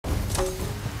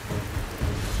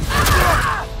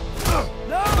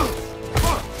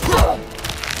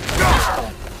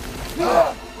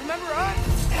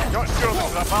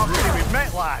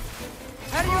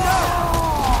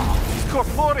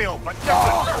burial, but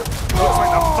different. Looks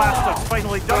like the bastard's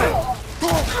finally done it. You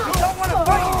don't want to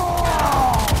fight!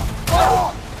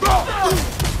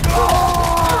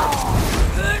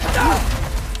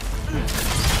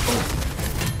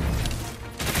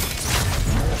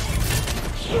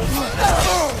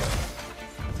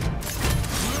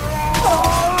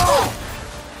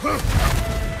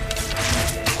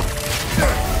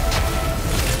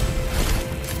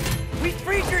 We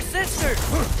freed your sister!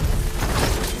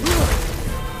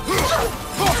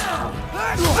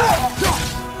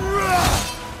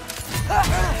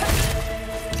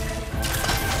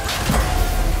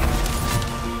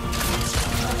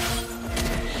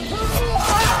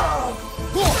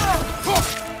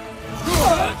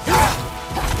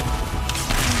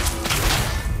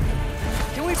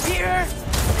 Can we beat her?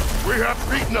 We have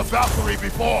beaten a Valkyrie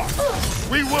before.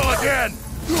 We will again.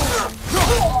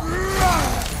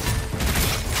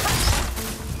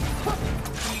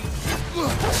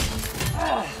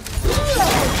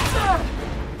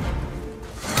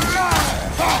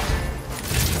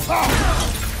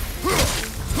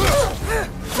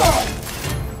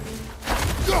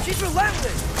 She's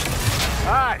relentless!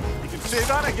 Aye, you can say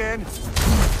that again.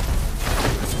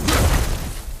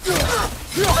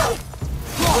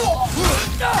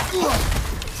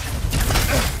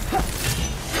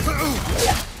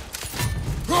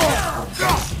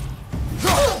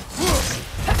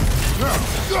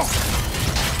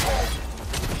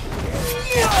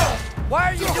 Why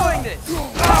are you doing this?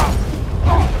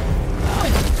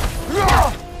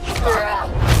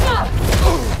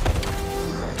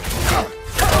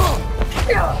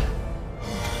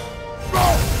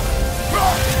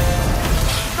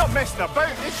 She's not messing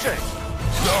about, is she?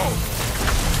 No.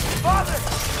 Father,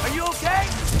 are you okay?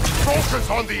 Focus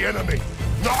on the enemy,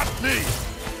 not me.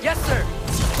 Yes, sir.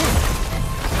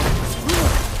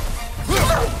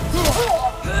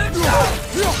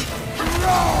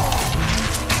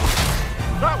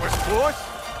 That was close.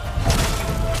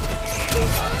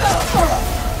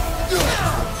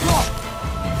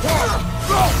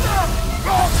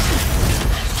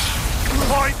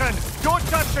 Poison! Don't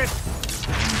touch it!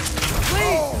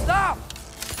 Please, stop!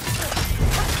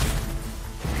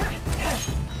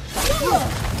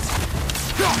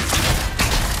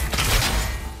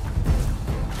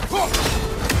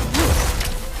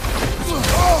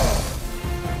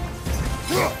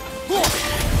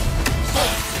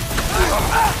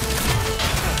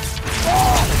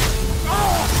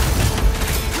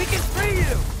 We can free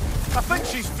you! I think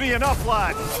she's free enough,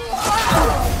 lad.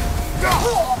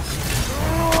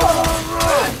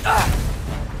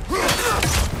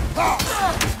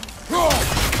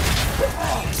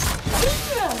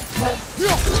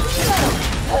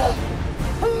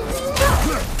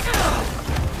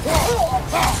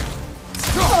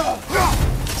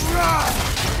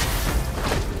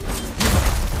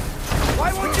 Why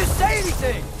won't you say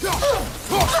anything?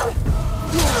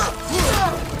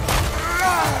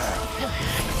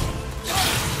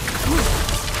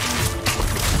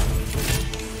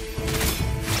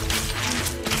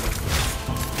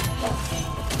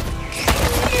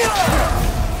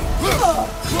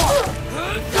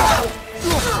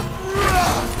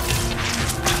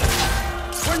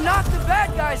 We're not the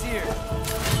bad guys here!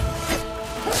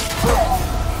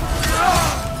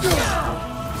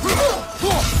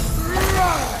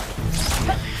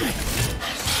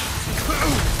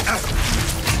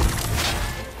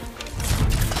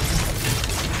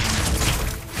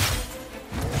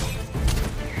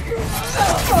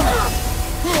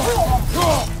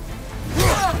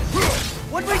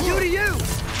 What'd we do to you?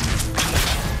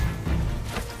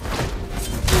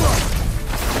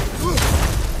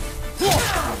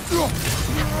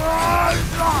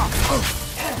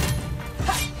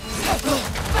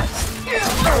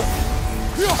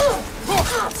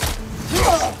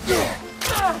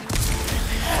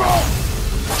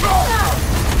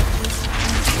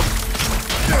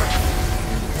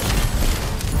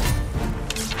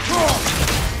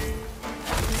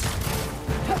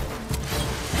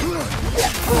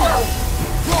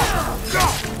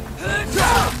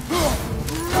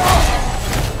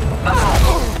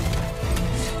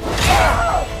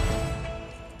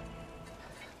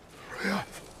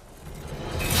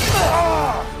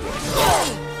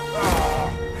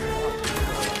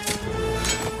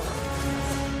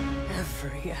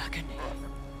 Every agony,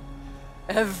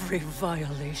 every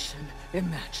violation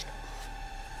imaginable.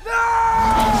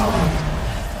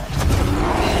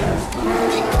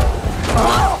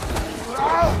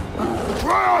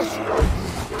 Crash!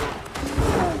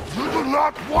 You do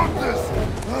not want this!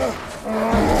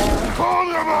 Calm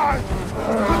your mind!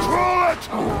 Control it!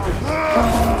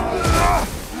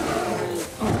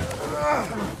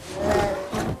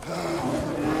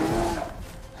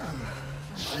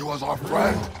 was our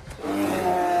friend.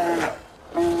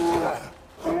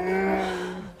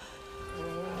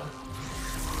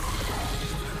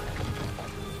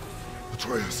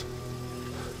 Atreus.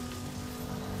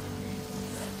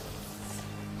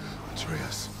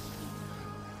 Atreus.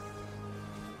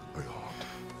 Are you harmed?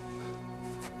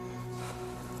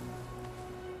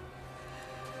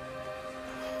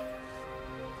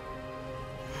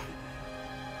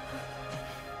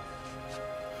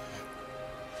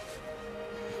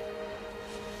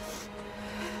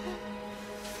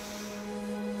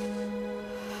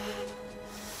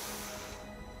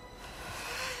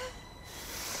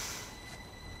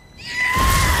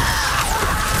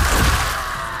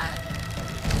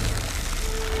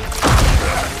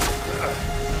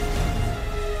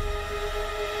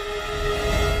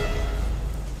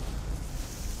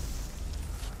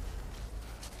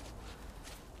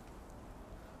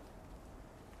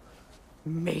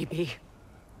 Maybe.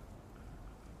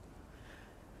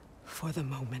 For the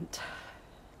moment.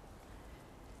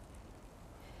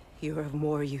 You're of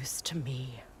more use to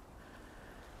me.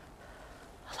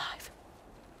 Alive.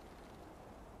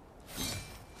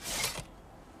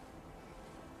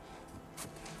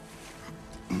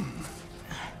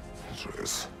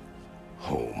 Atreus.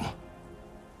 Home.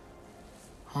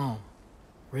 Home?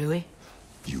 Really?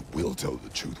 You will tell the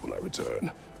truth when I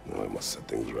return. I must set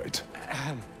things right.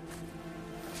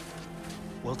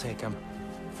 We'll take him.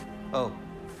 Oh,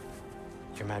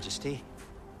 Your Majesty.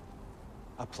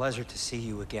 A pleasure to see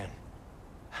you again.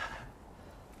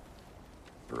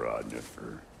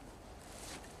 Rodnifer.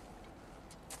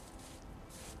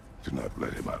 Do not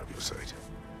let him out of your sight.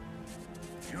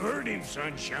 You heard him,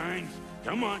 Sunshine.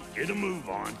 Come on, get a move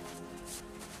on.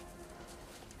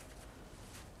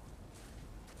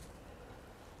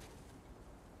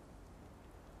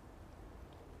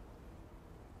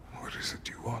 What is it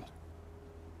you want?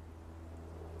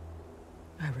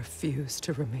 I refuse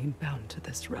to remain bound to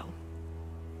this realm.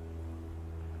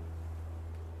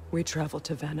 We travel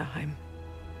to Vanaheim.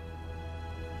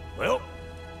 Well,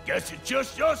 guess it's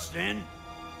just us then.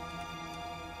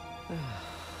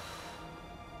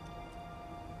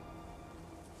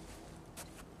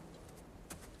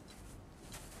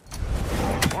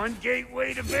 One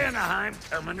gateway to Vanaheim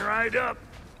coming right up.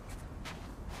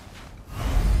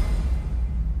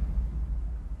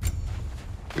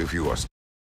 If you are